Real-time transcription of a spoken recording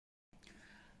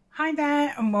Hi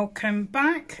there and welcome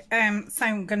back. So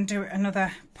I'm going to do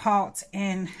another part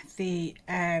in the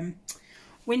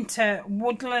winter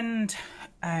woodland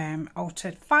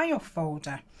altered file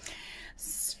folder.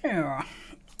 So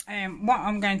what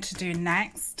I'm going to do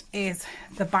next is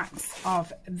the backs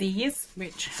of these,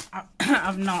 which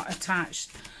I've not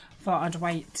attached. Thought I'd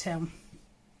wait till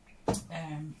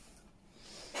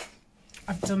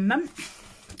I've done them.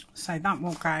 So that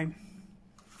will go.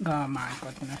 Oh my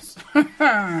goodness.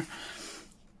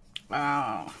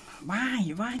 Oh,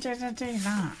 why did I do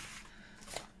that?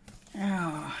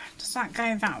 Oh, does that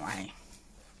go that way?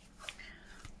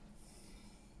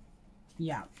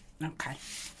 Yeah, okay.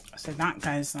 So that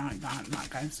goes like that, that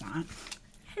goes like that.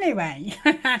 Anyway,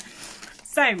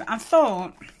 so I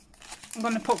thought I'm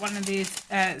going to put one of these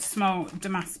small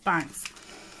damask bags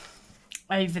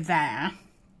over there,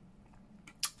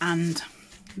 and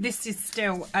this is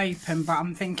still open, but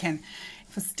I'm thinking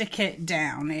if I stick it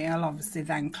down, it'll obviously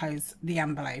then close the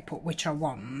envelope up, which I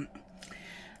want.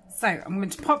 So I'm going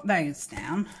to pop those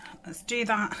down. Let's do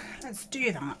that. Let's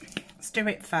do that. Let's do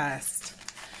it first.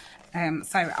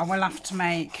 So I will have to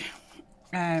make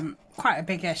quite a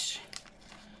biggish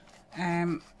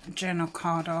journal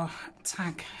card or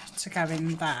tag to go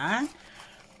in there,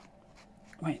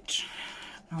 which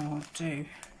I will do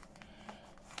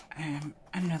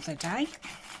another day.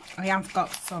 I have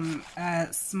got some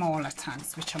smaller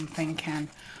tags which I'm thinking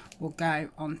will go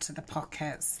onto the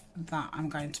pockets that I'm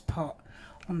going to put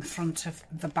on the front of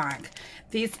the bag.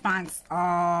 These bags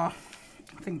are,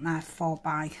 I think they're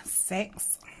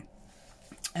 4x6.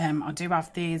 I do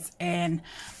have these in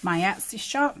my Etsy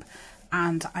shop,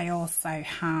 and I also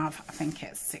have, I think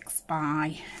it's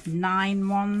 6x9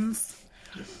 ones.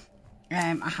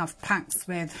 I have packs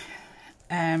with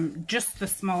just the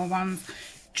small ones,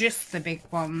 just the big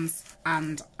ones,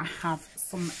 and I have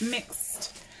some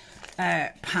mixed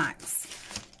packs.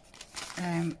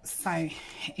 So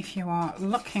if you are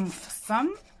looking for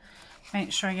some,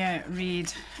 make sure you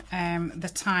read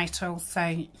the title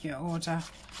so you order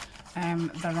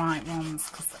the right ones,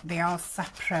 because they are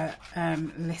separate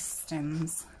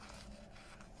listings.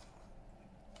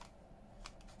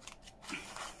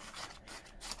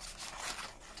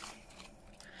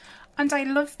 And I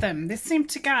love them. They seem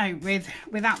to go with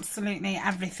absolutely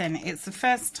everything. It's the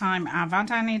first time I've had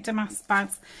any damask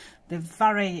bags. They're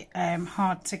very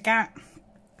hard to get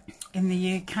in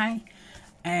the UK.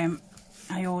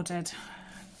 I ordered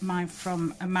mine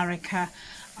from America,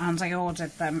 and I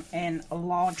ordered them in a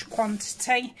large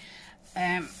quantity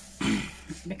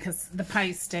because the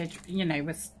postage, you know,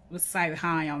 was so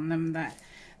high on them that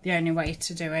the only way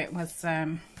to do it was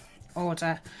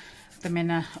order them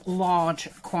in a large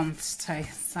quantity.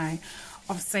 So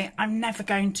obviously I'm never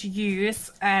going to use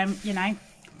you know,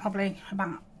 probably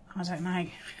about, I don't know,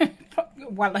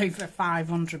 well over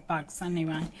 500 bags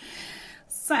anyway.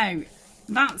 So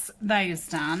that's those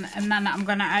done, and then I'm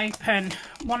going to open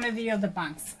one of the other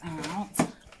bags out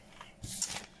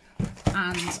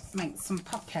and make some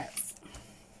pockets.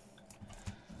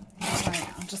 So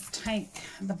I'll just take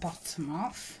the bottom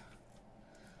off,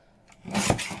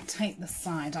 I'll take the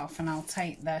side off, and I'll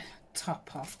take the top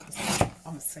off, because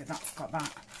obviously that's got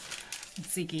that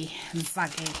ziggy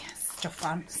zaggy stuff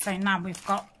on. So now we've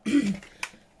got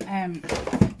a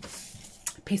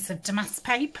piece of damask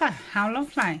paper. How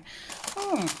lovely.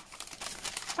 Oh,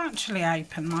 actually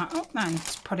open that up then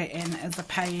to put it in as a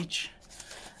page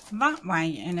that way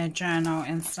in a journal,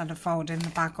 instead of folding the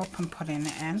bag up and putting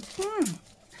it in.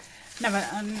 Never,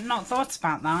 not thought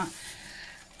about that.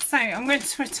 So I'm going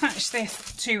to attach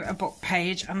this to a book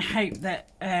page and hope that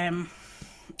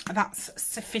that's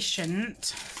sufficient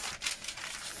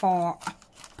for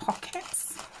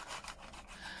pockets.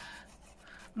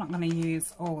 I'm not going to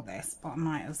use all this, but I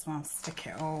might as well stick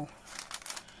it all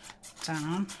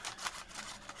down.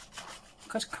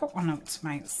 Could cut one up to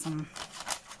make some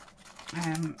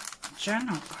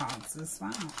journal cards as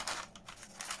well.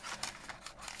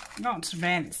 I've got to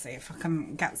really see if I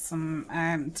can get some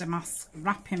damask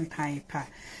wrapping paper.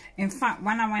 In fact,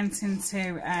 when I went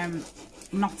into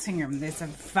Nottingham, there's a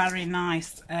very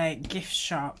nice gift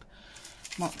shop.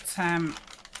 What I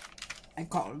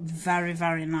got very,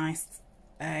 very nice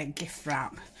gift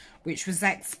wrap, which was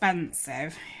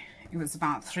expensive. It was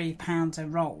about £3 a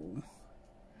roll.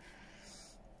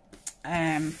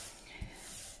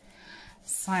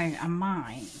 So I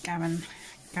might go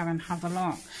and have a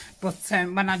look, but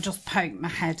when I just poked my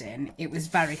head in, it was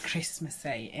very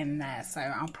Christmassy in there, so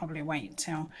I'll probably wait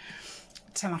till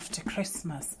after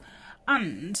Christmas.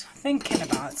 And thinking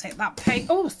about it, that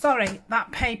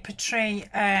that paper tree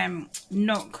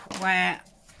nook where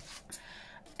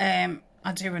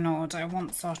I do an order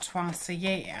once or twice a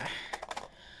year.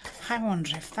 I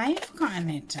wonder if they've got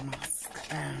any damask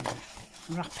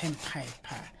wrapping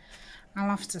paper. I'll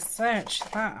have to search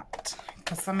that,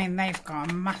 because I mean they've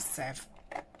got a massive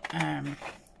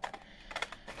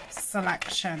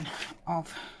selection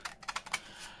of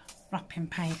wrapping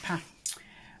paper.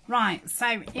 Right,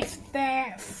 so if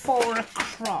they're 4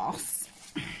 across,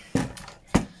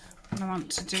 I want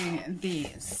to do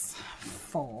these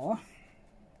 4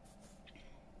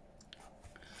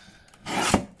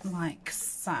 like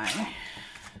so. How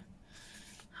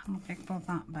big will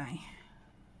that be?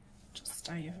 Just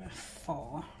over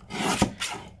 4.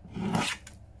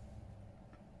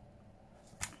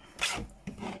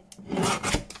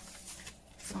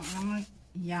 Is that right?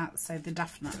 Yeah, so they're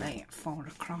definitely 4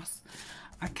 across.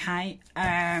 Okay,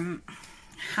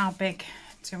 how big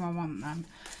do I want them?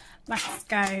 Let's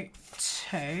go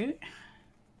 2.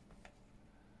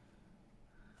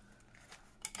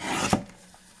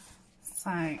 So,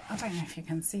 I don't know if you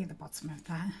can see the bottom of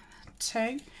that.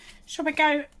 2. Shall we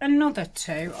go another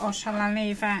 2, or shall I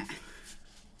leave it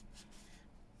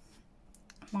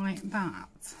like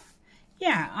that?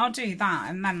 Yeah, I'll do that,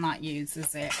 and then that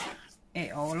uses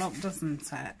it all up,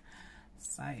 doesn't it?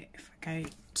 So, if I go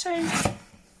 2,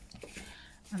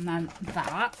 and then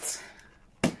that.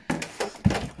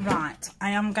 Right,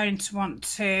 I am going to want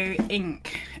to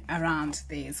ink around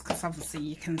these, because obviously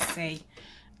you can see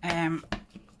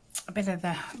a bit of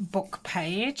the book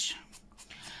page.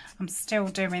 I'm still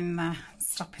doing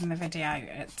stopping the video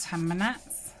at 10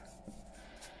 minutes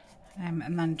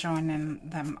and then joining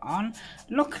them on.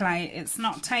 Luckily it's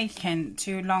not taking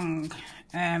too long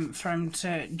for them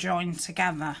to join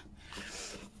together,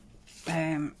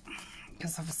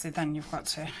 because obviously then you've got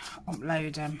to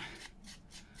upload them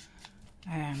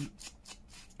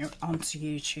onto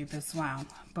YouTube as well,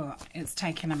 but it's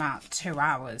taken about 2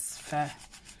 hours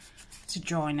to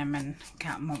join them and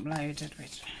get them uploaded,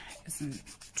 which isn't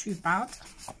too bad.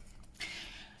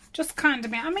 Just kind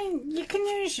of, I mean, you can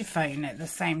use your phone at the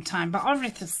same time, but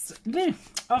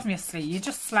obviously you're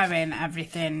just slowing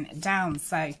everything down,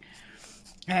 so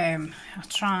I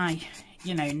try,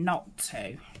 you know, not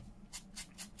to.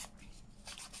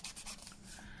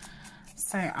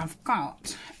 So I've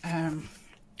got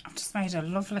I've just made a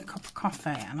lovely cup of coffee,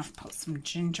 and I've put some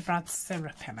gingerbread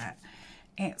syrup in it.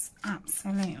 It's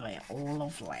absolutely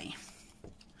lovely.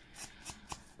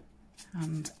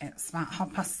 And it's about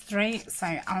 3:30, so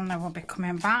Alna will be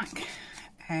coming back.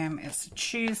 It's a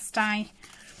Tuesday.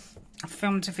 I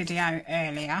filmed a video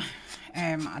earlier.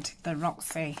 I did the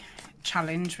Roxy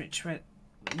challenge, which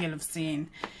you'll have seen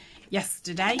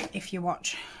yesterday if you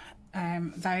watch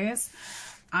those.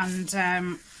 And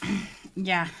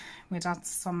yeah, we'd had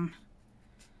some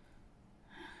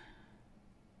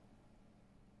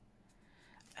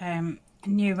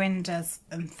new windows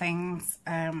and things.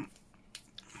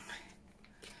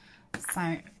 So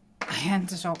I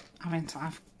ended up having to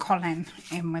have Colin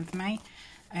in with me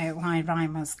while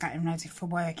Ryan was getting ready for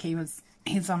work.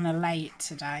 He's on a late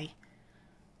today,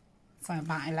 so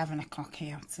about 11 o'clock he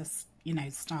had to, you know,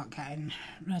 start getting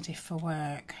ready for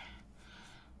work.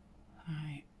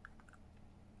 Right.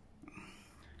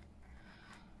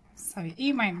 So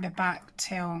he won't be back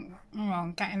till,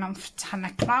 well, getting on for 10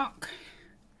 o'clock.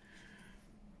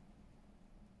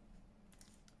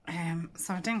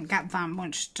 So I didn't get that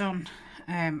much done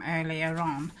earlier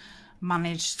on.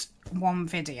 Managed one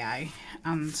video,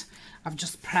 and I've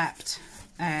just prepped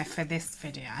for this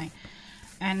video,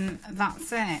 and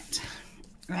that's it.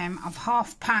 I've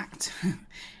half packed.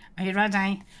 Are you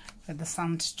ready for the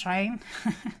Santa train?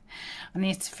 I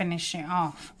need to finish it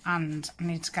off, and I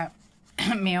need to get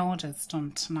my orders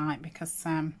done tonight, because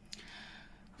I've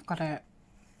got a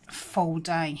full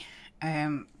day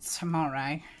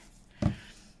tomorrow.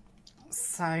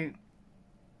 So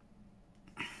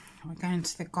we're going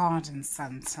to the garden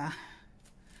centre,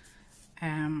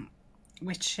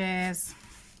 which is,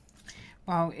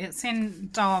 well, it's in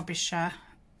Derbyshire.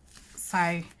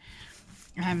 So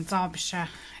Derbyshire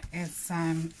is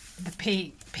the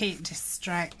Peak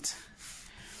District.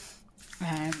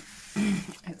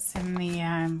 It's in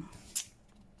the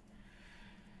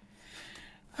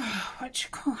what do you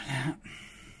call it?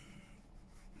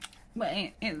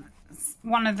 Well, it's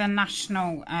one of the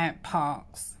national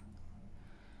parks.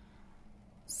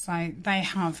 So they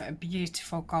have a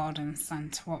beautiful garden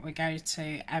centre, what we go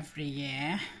to every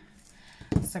year.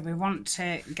 So we want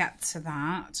to get to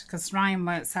that, because Ryan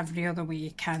works every other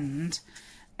weekend.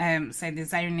 So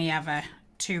there's only ever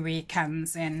 2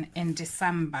 weekends in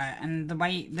December, and the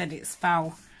way that it's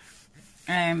fell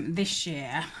this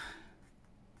year,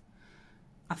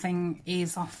 I think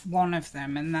is off one of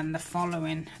them, and then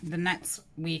the next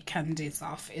weekend is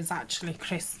off, is actually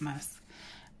Christmas.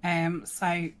 So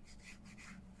I'm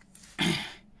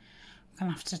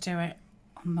gonna have to do it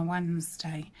on the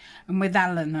Wednesday. And with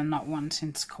Eleanor not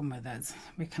wanting to come with us,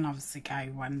 we can obviously go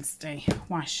Wednesday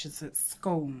while she's at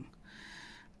school.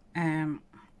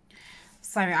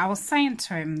 So I was saying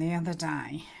to him the other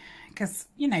day, because,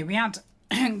 you know, we had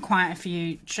quite a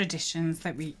few traditions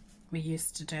that we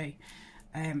used to do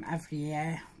every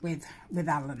year with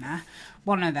Eleanor.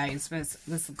 One of those was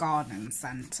the garden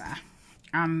centre,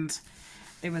 and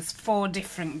there was 4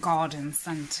 different garden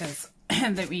centres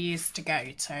that we used to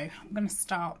go to. I'm going to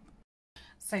start.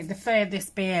 So the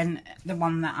furthest being the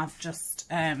one that I've just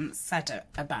said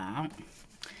about,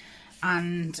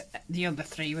 and the other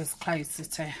 3 was closer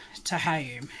to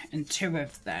home, and 2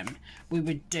 of them we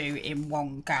would do in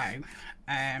one go.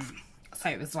 So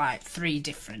it was like 3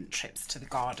 different trips to the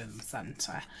garden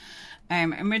centre.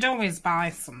 And we'd always buy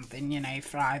something, you know,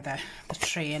 for either the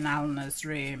tree in Eleanor's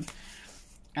room,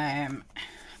 the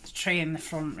tree in the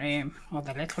front room, or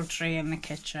the little tree in the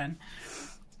kitchen.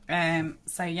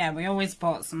 So yeah, we always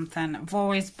bought something. I've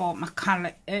always bought my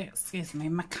calendar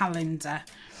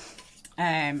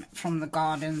from the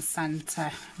garden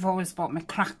centre. I've always bought my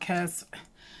crackers.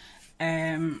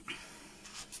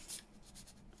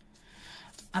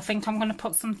 I think I'm going to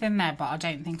put something there, but I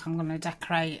don't think I'm going to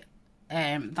decorate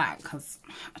that, because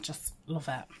I just love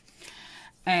it.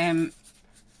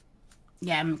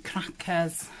 Yeah, my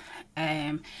crackers.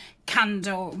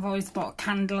 Candle. I've always bought a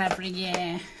candle every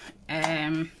year.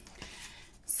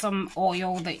 Some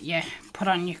oil that you put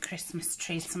on your Christmas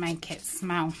tree to make it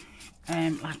smell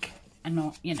like a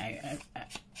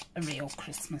real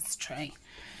Christmas tree.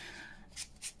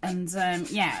 And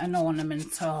yeah, an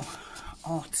ornament or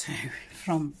 2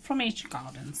 from each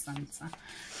garden centre.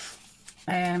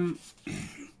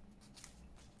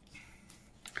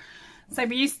 So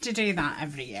we used to do that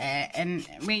every year, and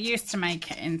we used to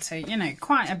make it into, you know,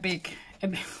 quite a big,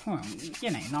 well,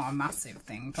 you know, not a massive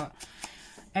thing, but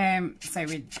so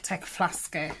we'd take a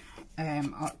flask of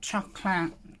hot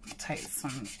chocolate, take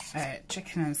some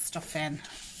chicken and stuffing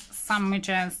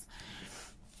sandwiches,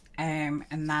 and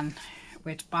then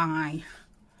we'd buy,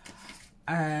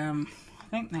 I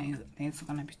think these are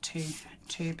going to be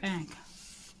too big.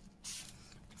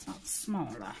 It's not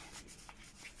smaller.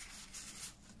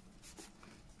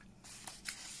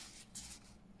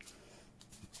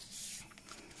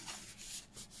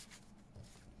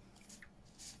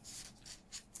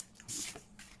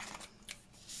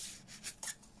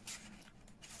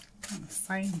 The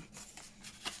same.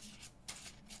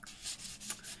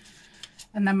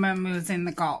 And then when we was in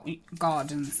the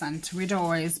garden centre, we'd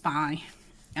always buy,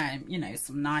 you know,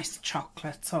 some nice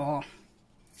chocolate, or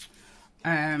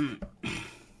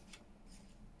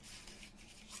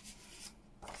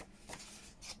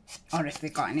if they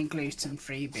got any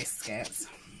gluten-free biscuits.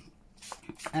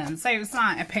 So it was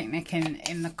like a picnic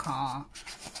in the car,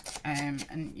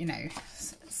 and, you know,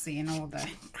 seeing all the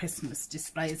Christmas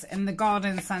displays. In the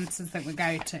garden centres that we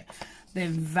go to, they're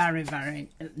very, very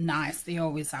nice. They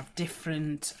always have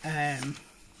different,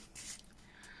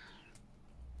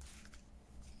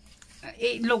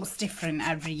 it looks different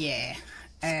every year.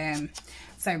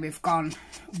 So we've gone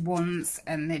once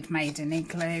and they'd made an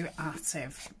igloo out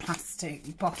of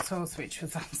plastic bottles, which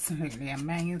was absolutely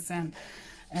amazing.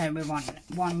 We went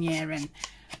one year and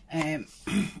it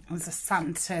was a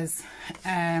Santa's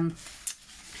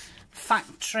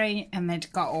factory, and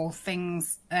they'd got all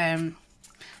things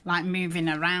like moving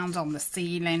around on the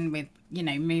ceiling with, you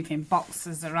know, moving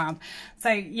boxes around.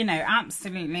 So, you know,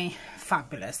 absolutely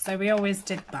fabulous. So we always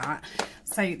did that.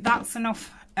 So that's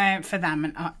enough for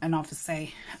them, and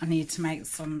obviously I need to make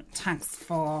some tags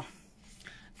for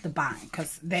the back,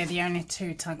 because they're the only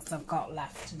 2 tags I've got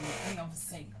left, and they're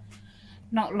obviously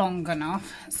not long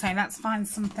enough. So let's find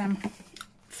something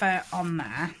for on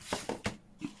there.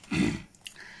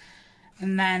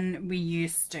 And then we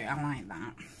used to, I like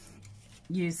that,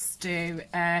 used to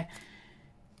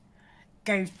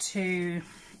go to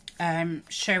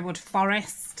Sherwood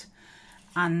Forest,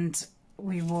 and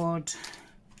we would,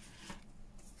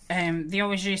 they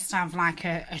always used to have like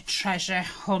a treasure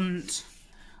hunt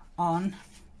on.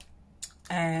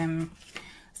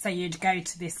 So you'd go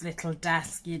to this little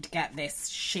desk, you'd get this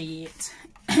sheet,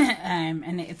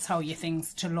 and it'd tell you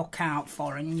things to look out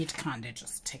for, and you'd kind of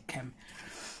just tick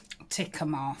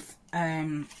them off.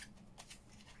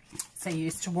 So you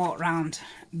used to walk around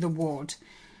the wood,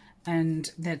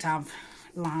 and they'd have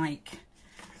like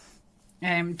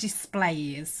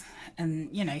displays, and,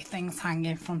 you know, things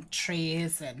hanging from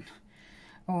trees and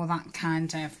all that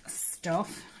kind of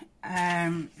stuff. I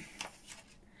don't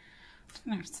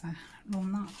know if to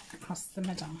run that across the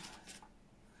middle.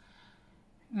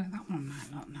 Oh, that one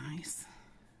might look nice.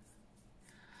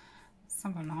 Let's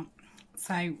have a look.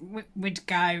 So we'd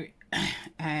go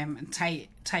and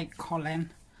take Colin,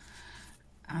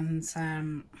 and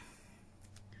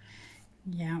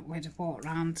yeah, we'd walk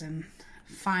around and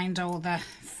find all the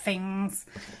things,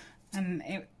 and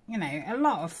it, you know, a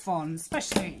lot of fun,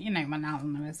 especially, you know, when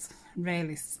Alan was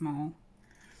really small.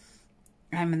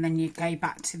 And then you'd go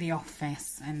back to the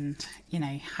office and, you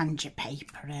know, hand your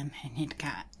paper in, and you'd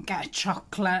get a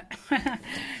chocolate.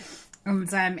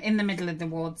 And in the middle of the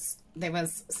woods there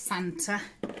was Santa,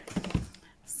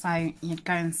 so you'd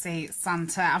go and see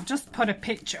Santa. I've just put a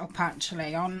picture up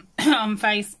actually on on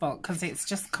Facebook, because it's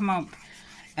just come up.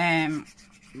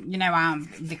 You know how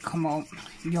they come up,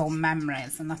 your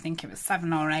memories, and I think it was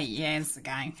 7 or 8 years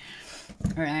ago.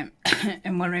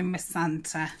 And we're in with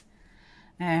Santa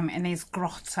in his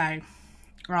grotto,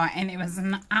 right? And it was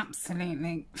an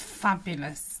absolutely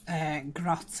fabulous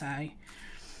grotto.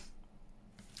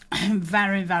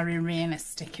 Very, very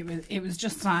realistic. It was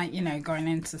just like, you know, going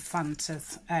into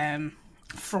Santa's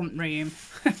front room.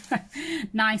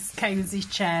 Nice cozy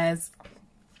chairs,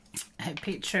 a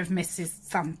picture of Mrs.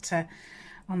 Santa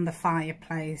on the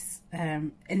fireplace,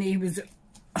 and he was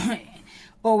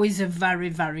always a very,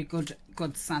 very good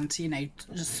Santa, you know,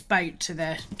 just spoke to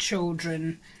the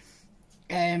children,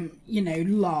 you know,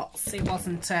 lots. It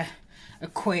wasn't a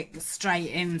quick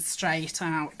straight in straight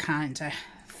out kind of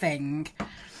thing.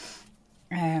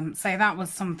 So that was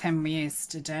something we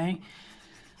used to do.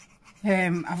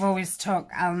 I've always took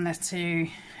Eleanor to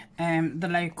the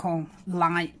local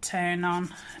light turn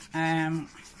on,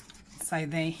 so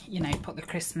they, you know, put the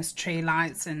Christmas tree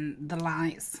lights and the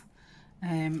lights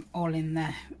all in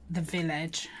the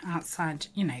village outside,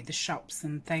 you know, the shops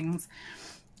and things.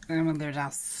 And they'd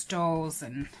have stalls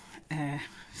and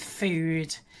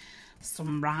food,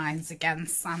 some rides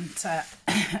against Santa.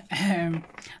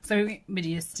 So we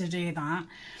used to do that.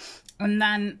 And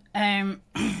then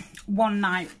one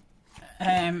night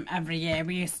every year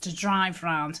we used to drive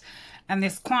around, and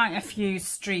there's quite a few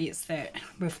streets that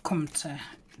we've come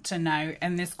to know,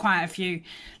 and there's quite a few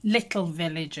little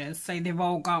villages, so they've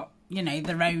all got, you know,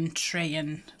 their own tree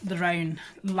and their own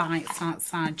lights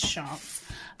outside shops.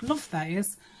 Love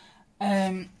those.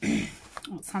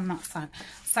 What's on that side?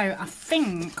 So I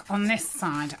think on this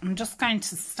side I'm just going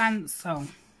to stencil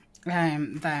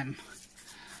them.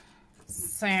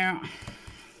 So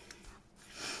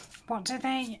what do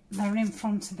they're in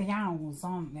front of the owls,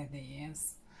 aren't they,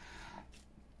 these?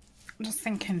 I'm just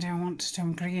thinking, do I want to do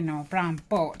them green or brown?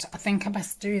 But I think I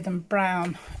best do them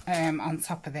brown on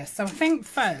top of this. So I think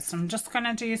first I'm just going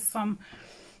to do some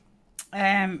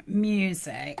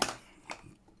music.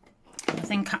 I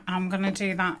think I'm going to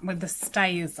do that with the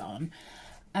stays on,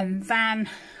 and then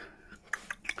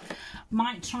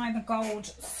might try the gold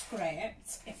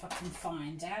script if I can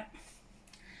find it,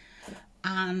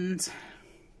 and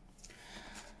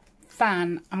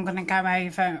then I'm going to go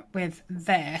over with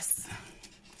this,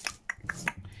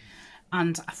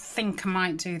 and I think I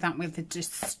might do that with the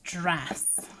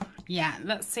distress. Yeah,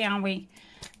 let's see how we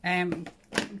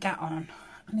get on.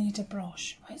 I need a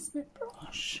brush. Where's my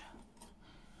brush?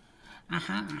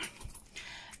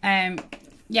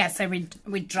 Yeah, so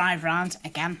we'd drive around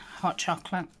again, hot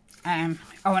chocolate. Oh,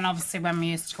 and obviously when we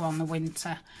used to go on the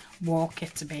winter walk,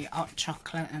 it'd be hot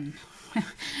chocolate and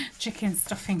chicken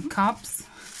stuffing cobs.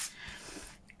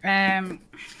 Yeah,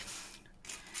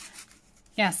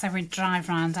 so we'd drive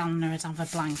around. Eleanor would have a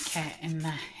blanket in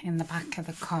the back of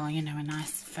the car, you know, a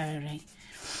nice furry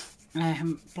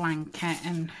blanket,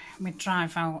 and we'd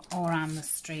drive all around the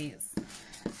streets,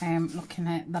 looking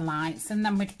at the lights, and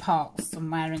then we'd park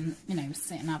somewhere and, you know,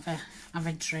 sit and have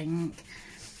a drink.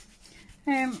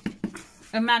 And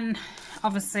then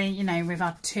obviously, you know, we've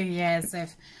had 2 years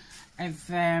of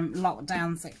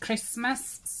lockdowns at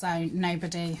Christmas, so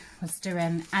nobody was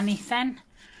doing anything.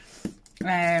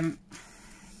 And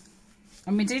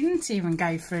we didn't even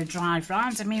go for a drive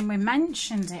round. I mean, we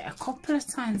mentioned it a couple of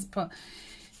times, but,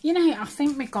 you know, I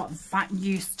think we got that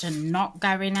used to not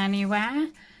going anywhere.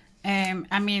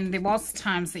 I mean, there was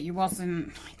times that you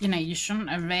wasn't, you know, you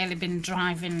shouldn't have really been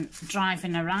driving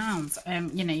around.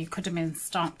 You know, you could have been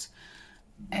stopped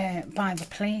by the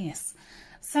police.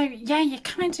 So, yeah, you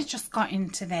kind of just got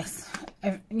into this,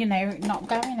 you know, not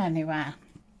going anywhere.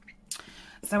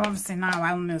 So, obviously, now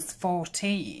Eleanor's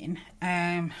 14.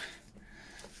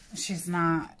 She's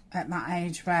now at that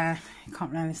age where you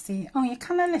can't really see. Oh, you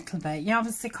can a little bit. You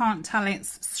obviously can't tell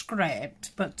it's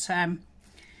script, but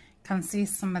can see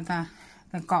some of the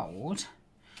gold,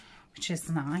 which is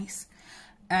nice.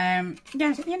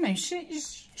 yeah, you know, she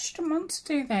didn't want to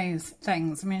do those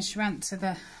things. I mean, she went to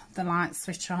the light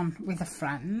switch on with a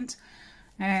friend.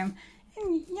 And,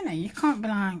 you know, you can't be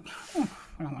like, oh,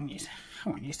 well, I want you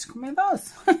to come with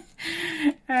us.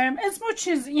 As much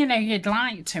as, you know, you'd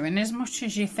like to, and as much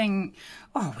as you think,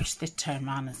 oh, I wish they'd turn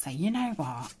around and say, you know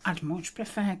what, I'd much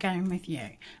prefer going with you.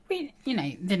 You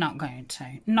know, they're not going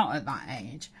to, not at that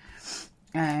age.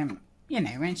 You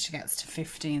know, when she gets to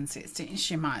 15, 16,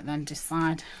 she might then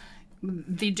decide.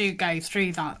 They do go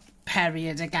through that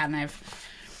period again of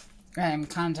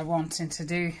kind of wanting to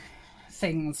do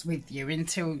things with you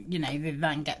until, you know, they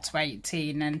then get to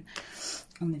 18 and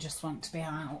they just want to be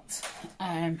out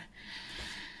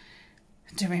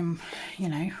doing, you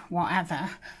know, whatever.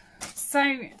 So,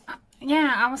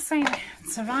 yeah, I was saying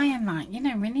to Ryan, like, you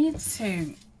know, we need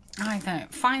to either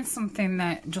find something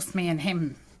that just me and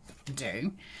him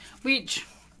do, which,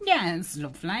 yeah, it's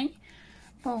lovely,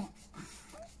 but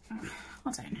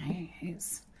I don't know,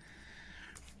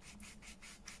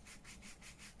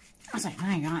 I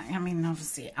don't know, I mean,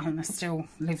 obviously Eleanor still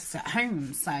lives at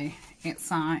home, so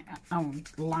it's like, I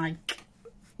would like,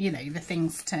 you know, the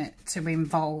things to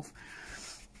involve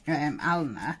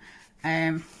Eleanor.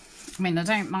 I mean, I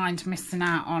don't mind missing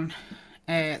out on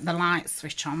the light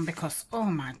switch on, because, oh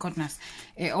my goodness,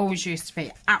 it always used to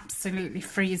be absolutely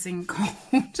freezing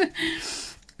cold.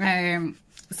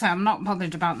 So I'm not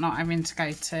bothered about not having to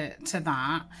go to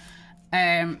that.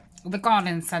 The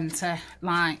garden centre,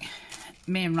 like,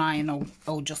 me and Ryan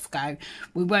will just go.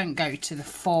 We won't go to the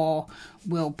 4.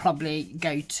 We'll probably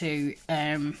go to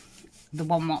the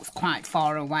one what's quite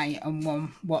far away and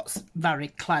one what's very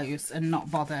close, and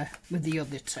not bother with the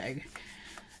other 2.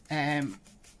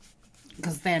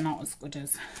 Because they're not as good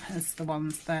as the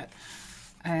ones that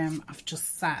I've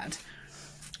just said.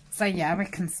 So yeah, we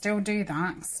can still do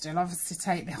that. Still obviously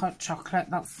take the hot chocolate.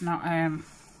 That's not a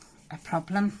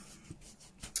problem.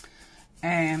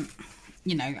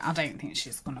 You know, I don't think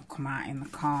she's going to come out in the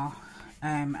car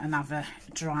and have a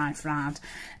drive round.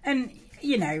 And,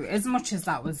 you know, as much as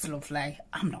that was lovely,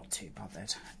 I'm not too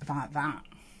bothered about that.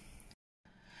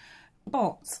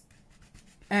 But,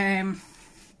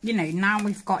 you know, now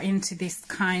we've got into this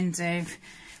kind of,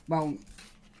 well,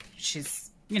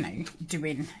 she's, you know,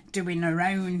 doing her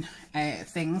own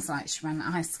things. Like she went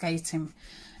ice skating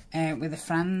with her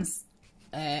friends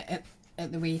at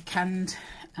the weekend,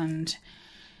 and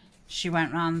she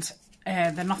went round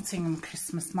the Nottingham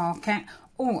Christmas market.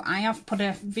 Oh, I have put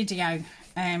a video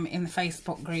in the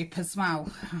Facebook group as well.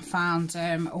 I found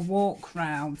a walk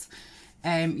round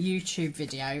YouTube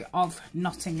video of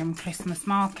Nottingham Christmas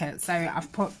market. So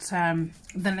I've put the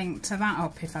link to that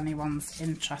up if anyone's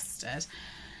interested.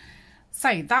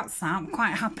 So that's that. I'm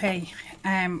quite happy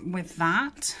with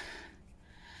that.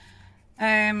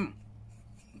 Yeah,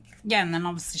 and then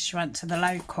obviously she went to the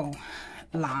local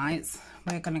lights.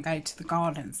 We're going to go to the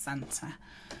garden centre.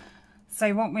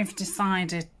 So what we've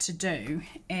decided to do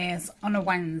is on a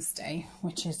Wednesday,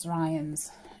 which is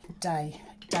Ryan's day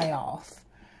off.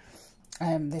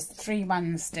 There's 3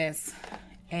 Wednesdays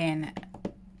in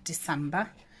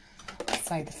December.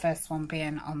 So the first one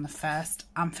being on the 1st.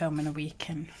 I'm filming a week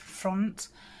in front.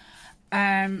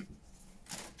 We're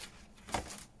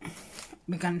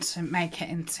going to make it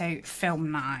into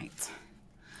film night.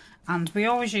 And we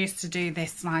always used to do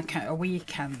this like at a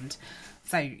weekend.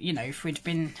 So, you know, if we'd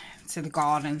been to the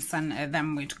garden centre,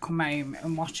 then we'd come home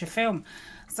and watch a film.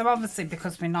 So obviously,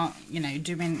 because we're not, you know,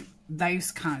 doing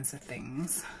those kinds of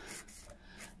things,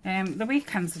 the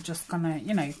weekends are just gonna,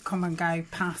 you know, come and go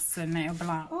past, and it'll be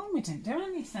like, oh, we didn't do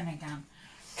anything again.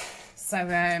 So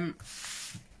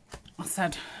I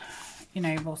said, you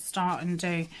know, we'll start and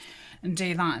do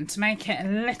that, and to make it a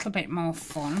little bit more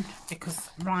fun, because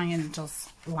Ryan does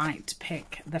like to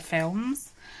pick the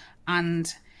films,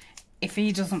 and if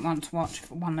he doesn't want to watch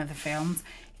one of the films,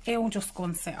 he'll just go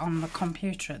and sit on the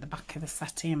computer at the back of the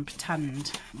settee and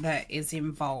pretend that he's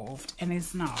involved, and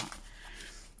he's not.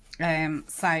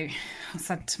 So I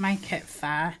said, to make it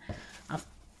fair, I've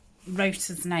wrote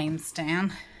his names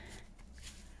down.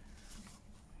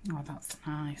 Oh, that's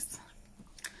nice.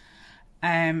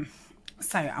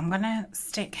 So I'm going to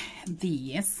stick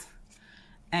these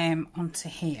onto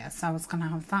here. So I was going to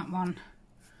have that one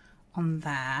on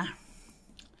there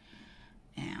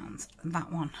and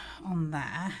that one on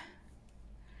there.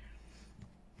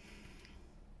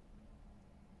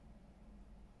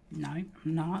 No, I'm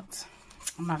not.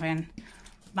 I'm having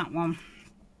that one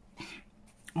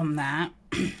on there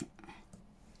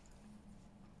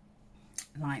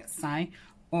like so.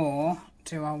 Or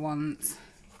do I want...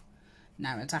 No,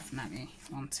 I definitely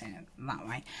want it that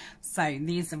way. So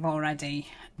these have already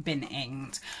been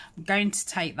inked. I'm going to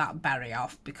take that berry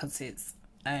off because it's,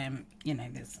 you know,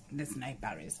 there's no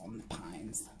berries on the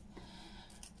pines.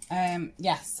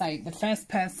 Yeah, so the first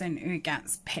person who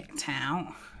gets picked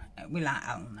out, we let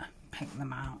Eleanor pick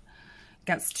them out,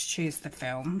 gets to choose the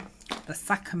film. The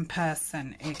second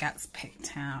person who gets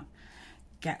picked out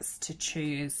gets to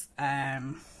choose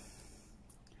the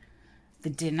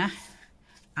dinner,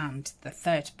 and the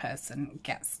third person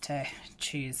gets to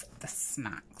choose the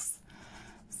snacks.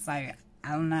 So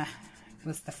Eleanor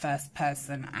was the first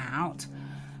person out,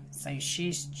 so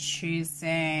she's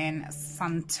choosing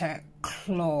Santa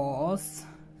Claus.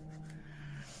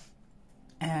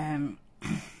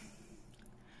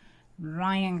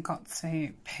 Ryan got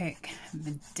to pick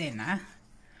the dinner,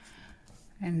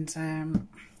 and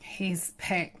he's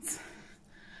picked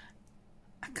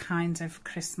a kind of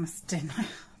Christmas dinner.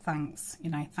 Thanks,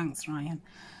 you know, thanks Ryan.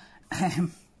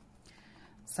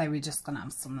 So we're just gonna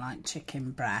have some like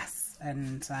chicken breasts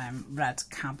and red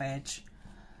cabbage,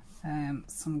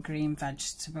 some green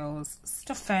vegetables,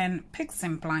 stuffing, pigs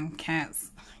in blankets,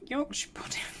 Yorkshire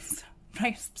puddings,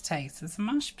 roast potatoes and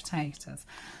mashed potatoes.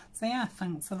 So yeah,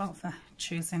 thanks a lot for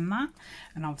choosing that.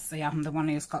 And obviously I'm the one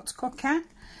who's got to cook it.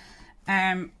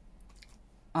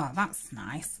 Oh, that's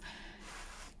nice.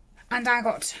 And I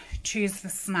got to choose the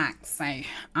snacks. So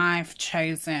I've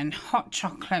chosen hot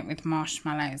chocolate with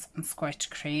marshmallows and squirt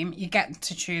cream. You get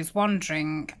to choose 1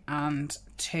 drink and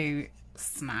 2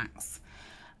 snacks.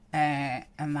 And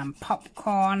then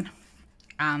popcorn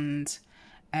and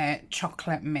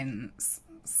chocolate mints.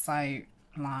 So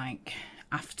like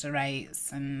After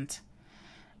Eights and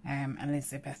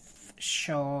Elizabeth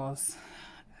Shaw's.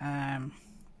 Who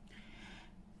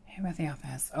are the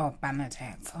others? Oh,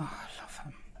 Benedict. Oh, I love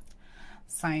them.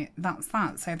 So that's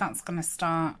that. So that's going to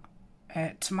start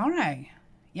tomorrow.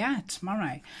 Yeah,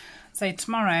 tomorrow. So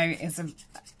tomorrow is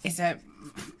a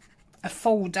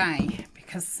full day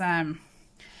because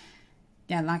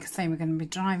yeah, like I say, we're going to be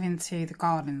driving to the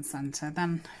garden centre.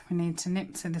 Then we need to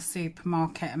nip to the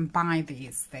supermarket and buy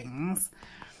these things.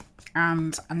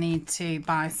 And I need to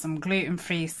buy some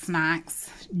gluten-free snacks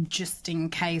just in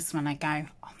case when I go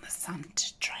on the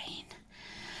Santa train.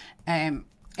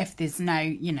 If there's no,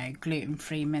 you know,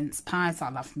 gluten-free mince pies,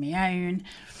 I'll have my own,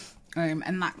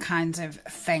 and that kind of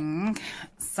thing.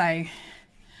 So,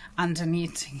 and I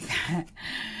need to get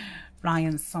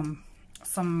Ryan some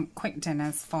quick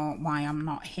dinners for why I'm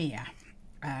not here.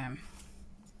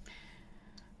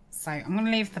 So I'm going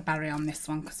to leave the berry on this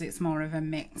one because it's more of a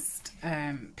mixed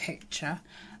picture.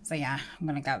 So yeah, I'm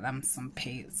going to get them some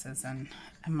pizzas and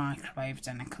a microwave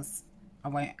dinner because I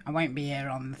won't be here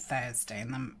on the Thursday,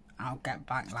 and then I'll get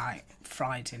back like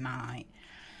Friday night.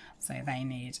 So they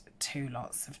need 2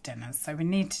 lots of dinners. So we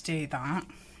need to do that.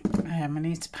 I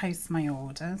need to post my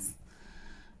orders.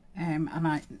 And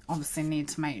I obviously need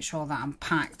to make sure that I'm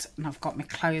packed and I've got my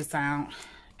clothes out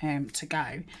to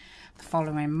go the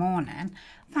following morning.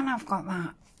 Then I've got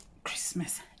that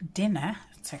Christmas dinner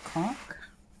to cook.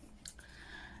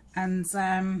 And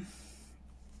then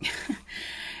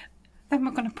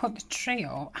we're going to put the tree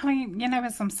up. I mean, you know,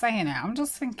 as I'm saying it, I'm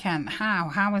just thinking,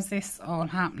 how is this all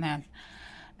happening?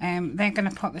 They're going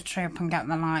to put the tree up and get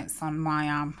the lights on while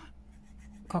I'm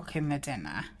cooking the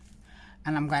dinner.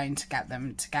 And I'm going to get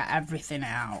them to get everything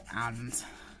out. And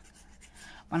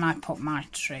when I put my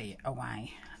tree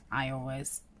away, I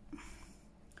always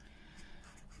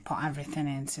put everything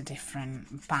into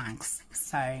different bags.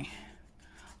 So I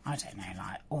don't know,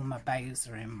 like all my bows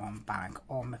are in one bag,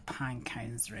 all my pine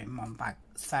cones are in one bag.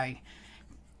 So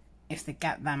if they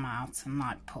get them out and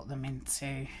like put them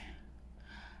into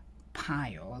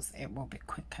piles, it will be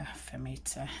quicker for me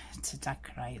to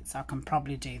decorate. So I can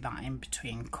probably do that in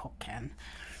between cooking.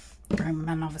 And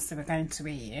then obviously we're going to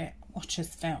eat it, watch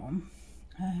us film,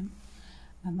 and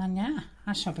then yeah,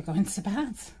 I shall be going to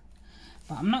bed.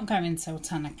 But I'm not going till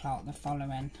 10 o'clock the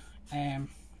following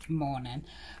morning.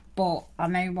 But I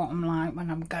know what I'm like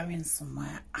when I'm going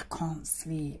somewhere. I can't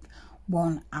sleep.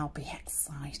 1, I'll be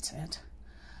excited.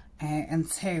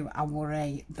 And 2, I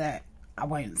worry that I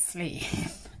won't sleep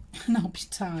and I'll be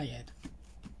tired.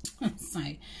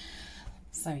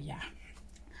 So yeah.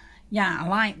 Yeah, I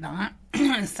like that.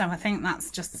 So I think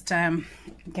that's just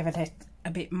give it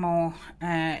a bit more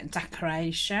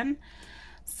decoration.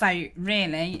 So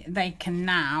really, they can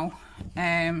now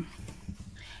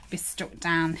be stuck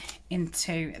down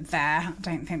into there. I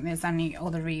don't think there's any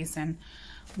other reason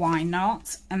why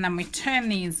not. And then we turn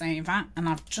these over, and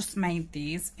I've just made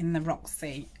these in the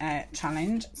Roxy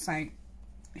challenge. So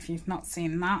if you've not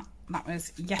seen that, that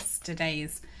was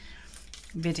yesterday's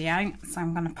video, so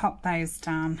I'm going to pop those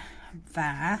down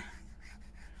there.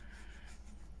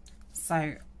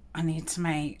 So I need to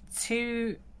make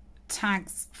 2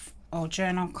 tags or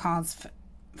journal cards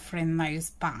for in those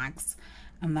bags,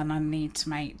 and then I need to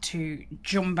make 2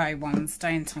 jumbo ones,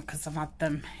 don't I, because I've had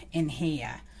them in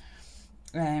here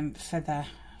for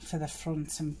the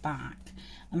front and back.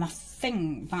 And I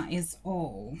think that is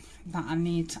all that I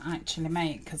need to actually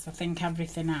make, because I think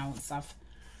everything else I've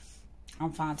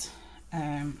had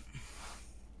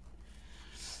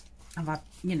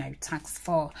you know, tags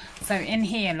for. So in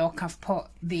here, look, I've put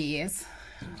these,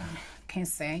 can you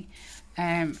see,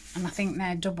 and I think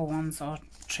they're double ones or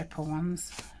triple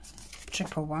ones,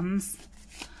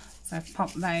 so I've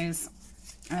popped those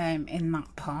in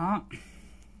that part.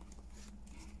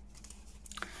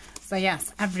 So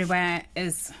yes, everywhere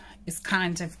is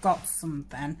kind of got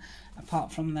something,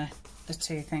 apart from the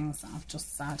 2 things that I've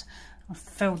just said. I've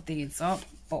filled these up,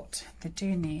 but they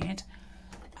do need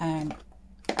an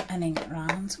ink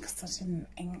round, because I didn't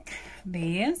ink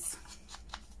these.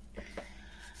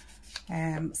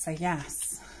 So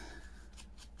yes,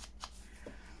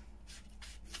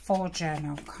 4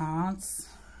 journal cards.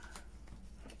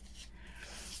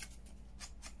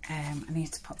 I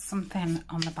need to put something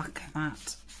on the back of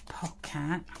that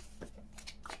pocket,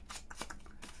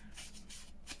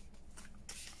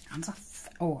 and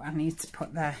I need to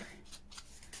put the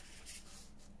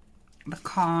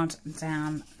card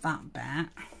down that bit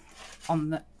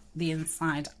on the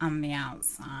inside and the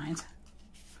outside.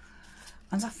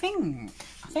 And I think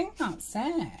that's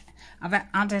it. I've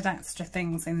added extra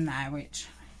things in there, which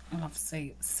you'll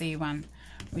obviously see when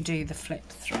we do the flip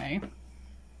through.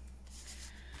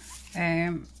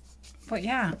 But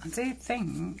yeah, I do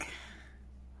think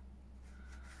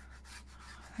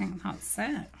that's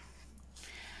it.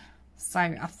 So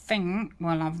I think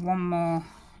we'll have one more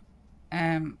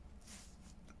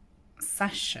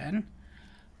session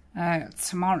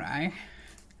tomorrow,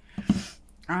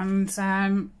 and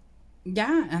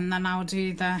yeah, and then I'll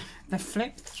do the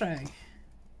flip through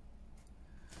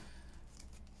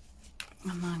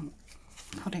and then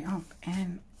put it up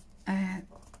in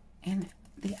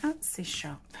the Etsy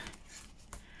shop.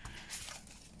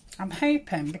 I'm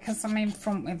hoping, because I'm in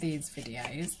front with these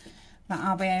videos, that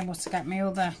I'll be able to get my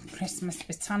other Christmas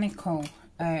botanical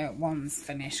ones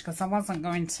finished, because I wasn't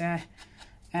going to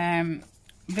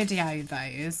video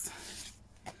those.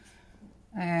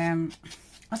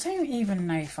 I don't even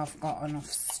know if I've got enough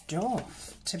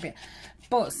stuff to be,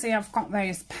 but see, I've got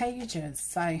those pages,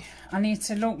 so I need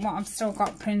to look what I've still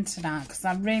got printed out, because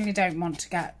I really don't want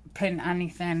to print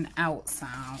anything else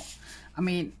out. I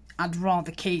mean, I'd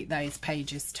rather keep those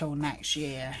pages till next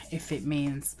year if it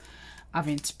means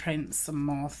having to print some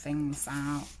more things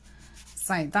out.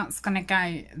 So that's going to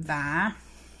go there.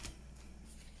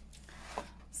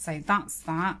 So that's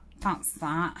that.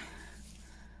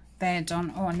 They're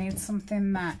done. Oh, I need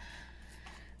something there.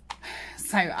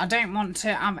 So I don't want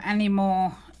to have any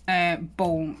more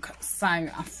bulk, so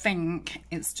I think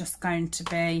it's just going to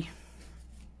be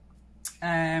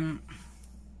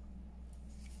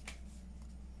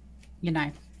you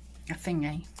know, a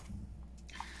thingy.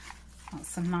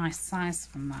 That's a nice size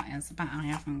from that is. I bet I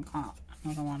haven't got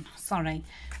another one. Sorry,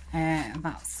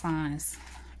 that size.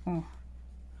 Oh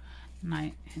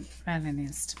no, it really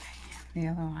needs to be the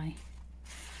other way.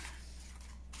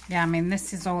 Yeah, I mean,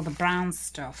 this is all the brown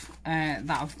stuff that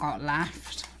I've got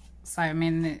left. So, I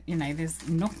mean, you know, there's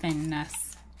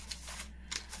nothingness.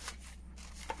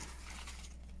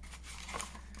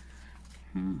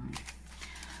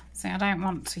 See, I don't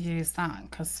want to use that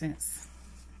because it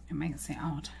makes it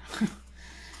odd.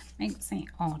 Makes it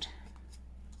odd.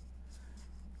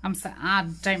 I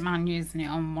don't mind using it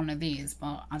on one of these,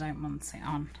 but I don't want it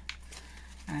on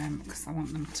because I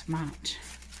want them to match.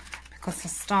 Because I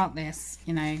start this,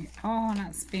 you know, oh,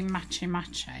 let's be matchy,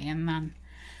 and then,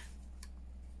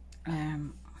 I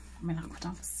mean, I could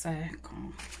have a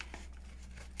circle.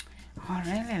 Oh, I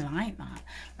really like that.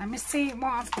 Let me see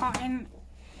what I've got in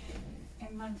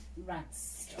my red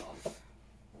stuff.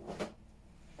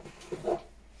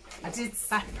 I did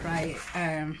separate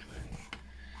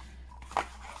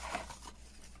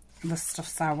the stuff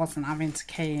so I wasn't having to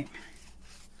keep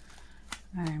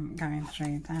going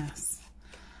through this.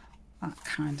 That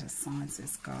kind of size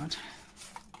is good.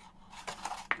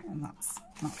 And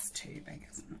that's too big,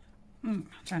 isn't it?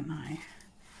 I don't know.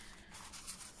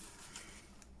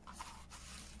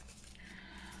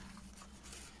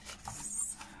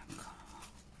 Circle.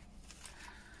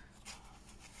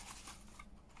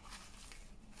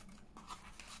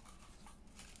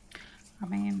 I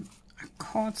mean,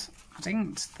 I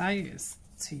inked those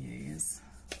to use.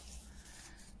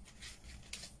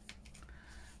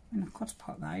 I mean, I could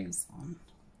put those on.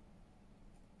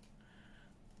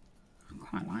 I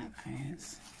quite like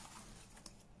those.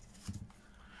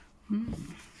 I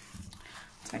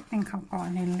don't think I've got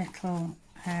any little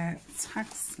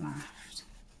tags left.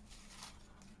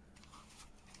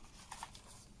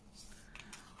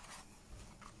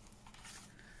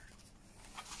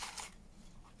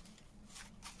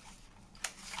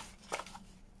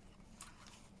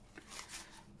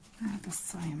 They're the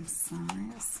same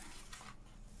size.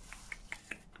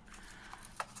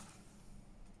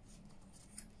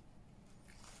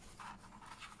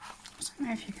 I don't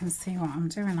know if you can see what I'm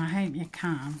doing. I hope you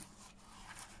can.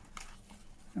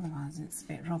 Otherwise it's a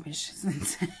bit rubbish,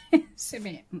 isn't it? it's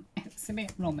a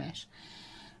bit rubbish.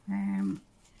 I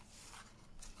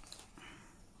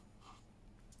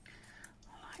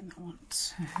like that one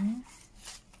too.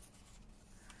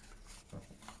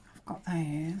 I've got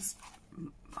those,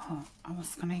 but I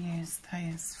was going to use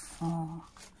those for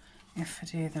if I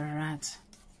do the red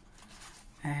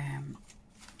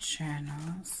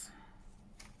journals.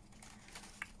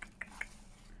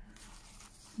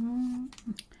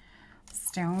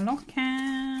 Still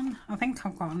looking. I think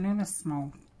I've got another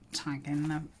small tag in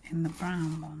the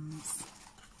brown ones.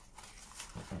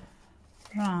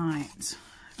 Right.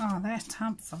 Oh, they're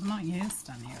tabs. I've not used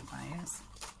any of those.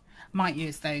 Might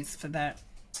use those for the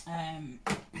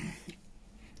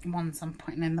ones I'm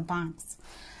putting in the bags.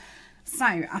 So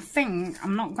I think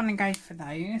I'm not going to go for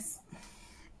those.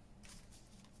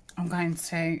 I'm going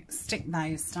to stick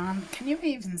those down. Can you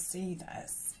even see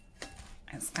this?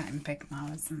 It's getting big now,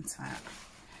 isn't it?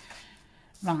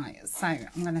 Right, so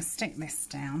I'm going to stick this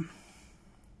down.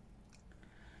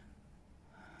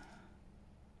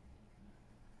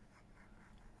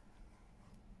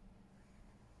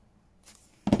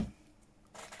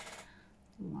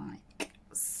 Like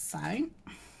so. And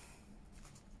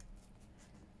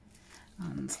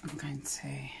I'm going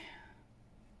to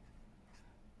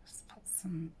just put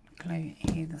some glue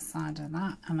either side of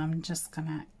that, and I'm just going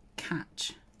to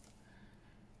catch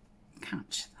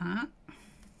that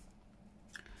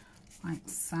like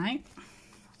so.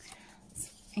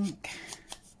 Let's ink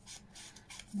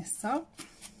this up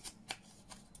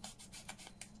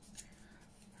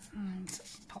and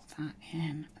pop that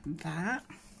in there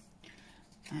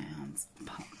and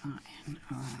pop that in.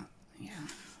 Yeah,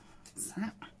 that's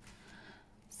it.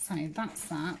 So that's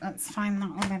that. Let's find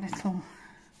that other little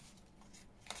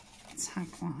tag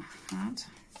what I had.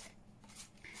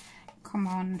 Come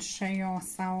on, show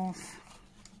yourself.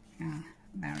 Yeah,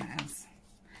 there it is.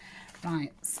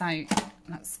 Right, so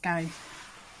let's go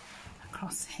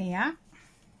across here.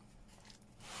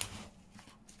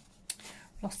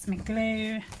 Lost my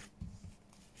glue.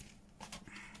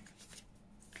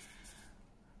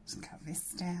 Just cut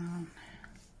this down.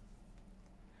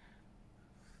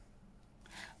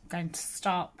 I'm going to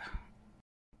stop.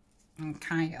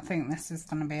 Okay, I think this is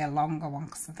going to be a longer one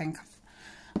because I think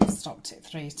I've stopped it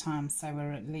 3 times, so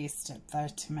we're at least at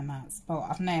 30 minutes. But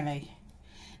I've nearly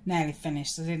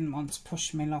finished. I didn't want to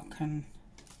push my luck and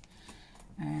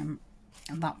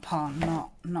that part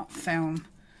not film.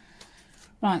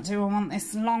 Right, do I want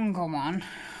this longer one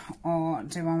or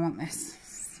do I want this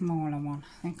smaller one?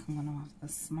 I think I'm going to have the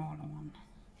smaller one.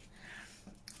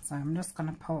 So I'm just going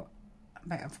to put a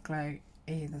bit of glue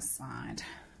either side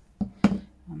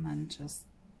and then just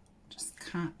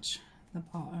catch the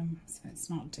bottom so it's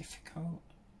not difficult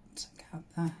to get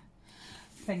the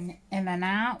thing in and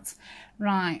out.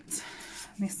 Right,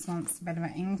 this wants a bit of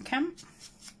an inkum.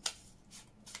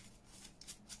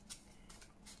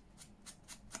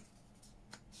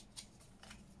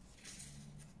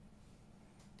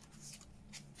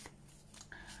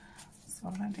 It's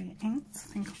already inked. I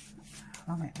think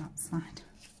I love it that side.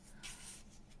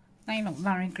 They look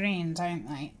very green, don't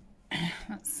they?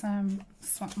 Let's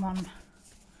swap one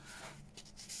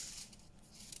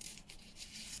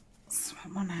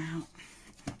out.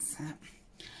 That's it.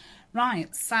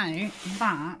 Right, so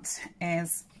that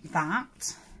is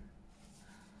that.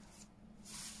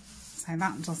 So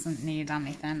that doesn't need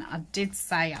anything. I did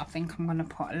say I think I'm going to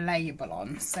put a label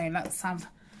on. So let's have...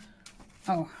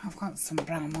 Oh, I've got some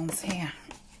brown ones here.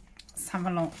 Let's have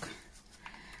a look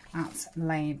at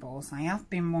labels. I have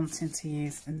been wanting to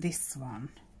use this one.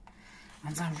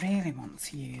 And I really want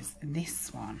to use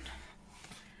this one.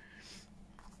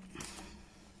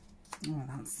 Oh,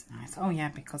 that's nice. Oh, yeah,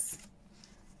 because...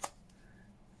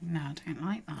 No, I don't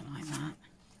like that like that.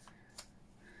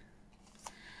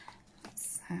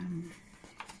 Let's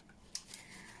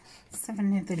have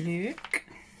another look.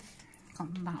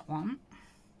 Got that one.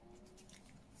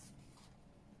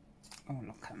 Oh,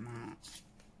 look at that.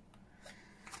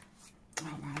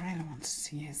 Oh, I really wanted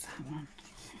to use that one.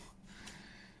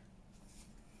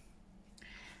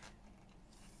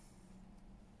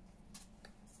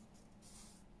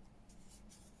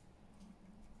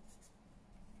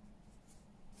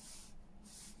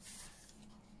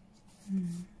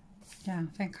 Yeah,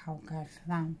 I think I'll go for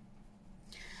them.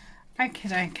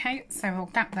 Okay, so we'll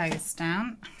get those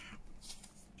down.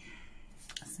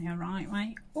 Is the right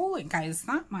way? Oh, it goes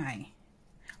that way.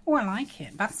 Oh, I like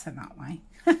it better that way.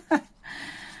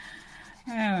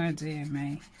 Oh dear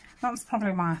me. That's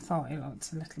probably why I thought it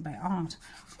looked a little bit odd.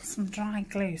 Some dry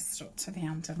glue stuck to the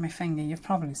end of my finger. You've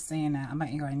probably seen it. I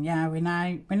bet you're going, yeah, we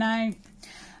know.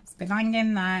 It's been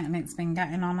hanging there and it's been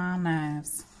getting on our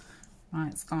nerves.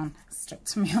 Right, it's gone. It's stuck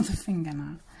to my other finger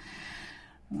now.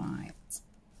 Right.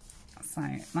 So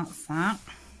that's that.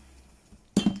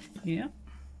 Yep.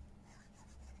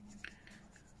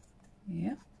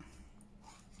 Yep.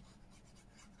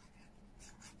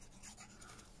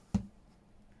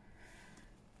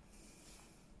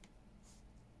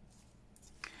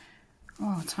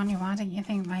 Oh, Tanya, why didn't you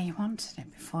think where you wanted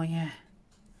it before you...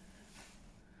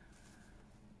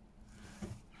 Oh,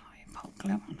 you put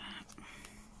glue on it.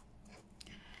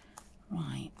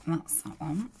 Right, that's that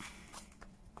one.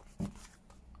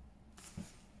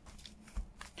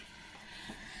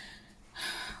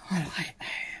 I like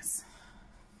those.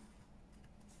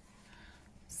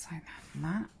 So then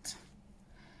that.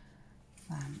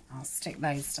 Then I'll stick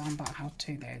those down, but I'll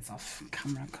do those off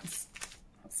camera because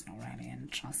that's not really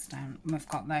interesting. We've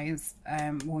got those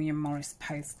William Morris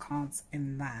postcards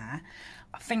in there.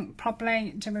 I think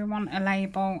probably, do we want a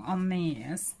label on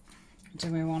these?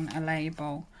 Do we want a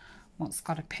label what's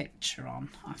got a picture on?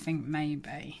 I think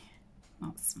maybe.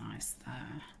 That's nice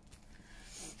there.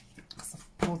 Because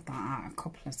I've pulled that out a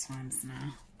couple of times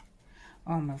now.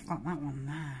 Oh, and we've got that one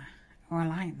there. Oh, I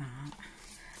like that.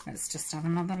 Let's just have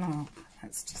another look.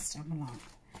 Let's just have a look.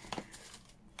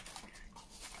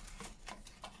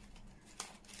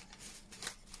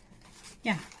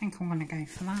 Yeah, I think I'm going to go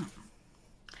for that.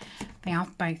 They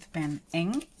have both been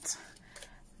inked.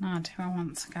 Now, do I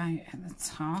want to go at the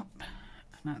top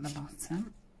and at the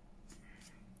bottom?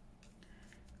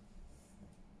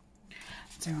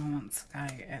 Do I want to go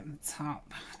at the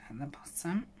top and the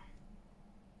bottom?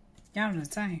 Yeah, I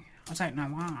do. I don't know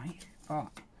why, but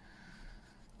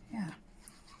yeah.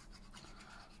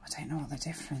 I don't know what the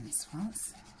difference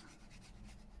was.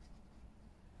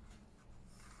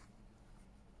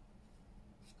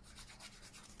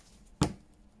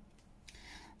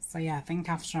 So yeah, I think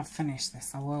after I've finished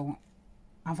this, I will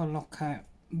have a look at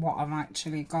what I've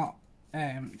actually got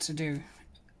to do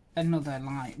another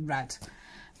like red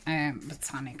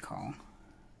botanical.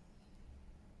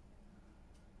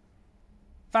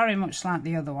 Very much like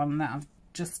the other one that I've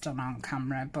just done on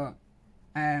camera, but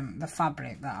the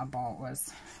fabric that I bought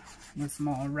was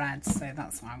more red, so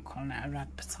that's why I'm calling it a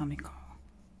red botanical.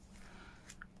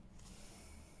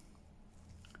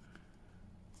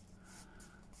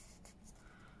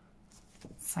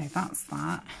 So that's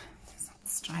that. Is that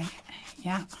straight?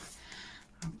 Yeah.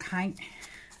 Okay.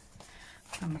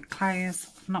 And my clothes.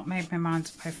 I've not made my mind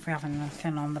up if we have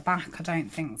anything on the back. I don't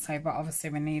think so, but obviously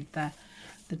we need the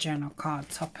journal card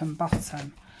top and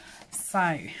bottom.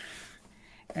 So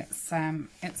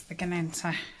it's beginning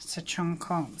to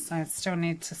chunk up. So I still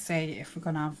need to see if we're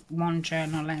going to have one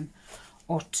journal in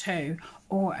or two.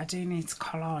 Or I do need to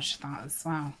collage that as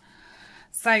well.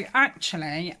 So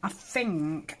actually, I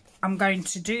think I'm going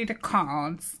to do the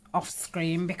cards off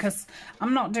screen because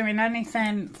I'm not doing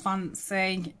anything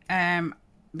fancy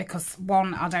because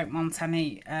one, I don't want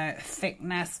any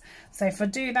thickness. So if I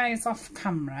do those off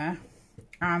camera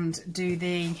and do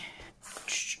the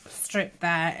strip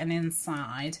there and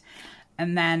inside,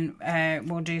 and then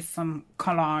we'll do some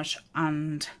collage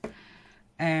and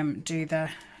do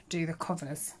the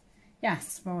covers.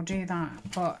 Yes, we'll do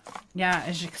that. But yeah,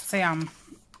 as you can see, I'm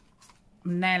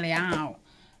nearly out.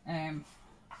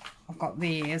 I've got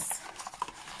these,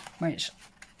 which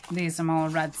these are more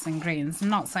reds and greens. I'm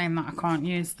not saying that I can't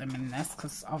use them in this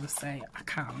because obviously I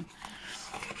can.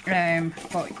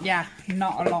 But yeah,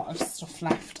 not a lot of stuff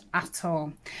left at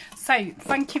all. So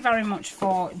thank you very much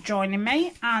for joining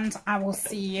me, and I will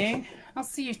see you. I'll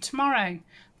see you tomorrow.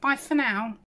 Bye for now.